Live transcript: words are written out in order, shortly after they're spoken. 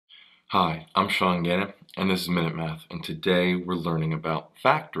Hi, I'm Sean Gannon, and this is Minute Math, and today we're learning about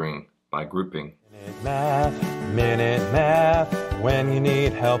factoring by grouping. Minute Math, when you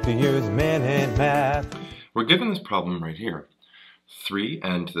need help you use Minute Math. We're given this problem right here.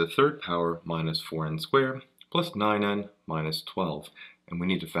 3n to the third power minus 4n squared plus 9n minus 12, and we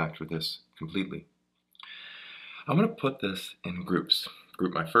need to factor this completely. I'm going to put this in groups.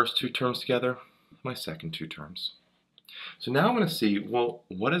 Group my first two terms together, my second two terms. So now I'm going to see, well,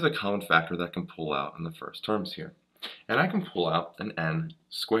 what is a common factor that I can pull out in the first terms here? And I can pull out an n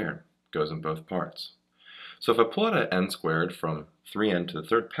squared. Goes in both parts. So if I pull out an n squared from 3n to the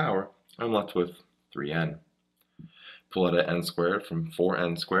third power, I'm left with 3n. Pull out an n squared from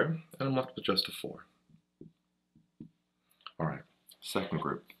 4n squared, and I'm left with just a 4. Alright, second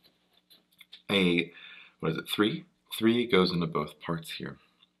group. 3? 3 goes into both parts here.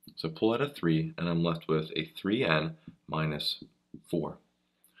 So pull out a 3, and I'm left with a 3n minus 4.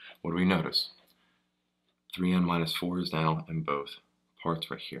 What do we notice? 3n minus 4 is now in both parts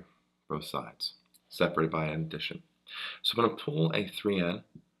right here, both sides, separated by an addition. So I'm going to pull a 3n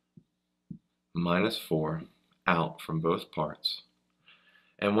minus 4 out from both parts.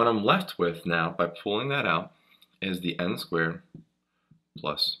 And what I'm left with now, by pulling that out, is the n squared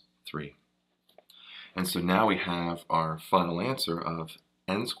plus 3. And so now we have our final answer of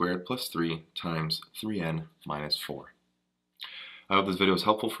n squared plus 3 times 3n minus 4. I hope this video was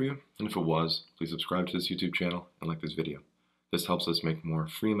helpful for you, and if it was, please subscribe to this YouTube channel and like this video. This helps us make more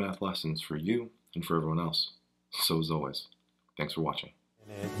free math lessons for you and for everyone else. So as always, thanks for watching.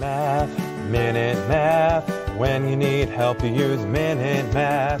 Minute Math, when you need help you use Minute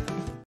Math.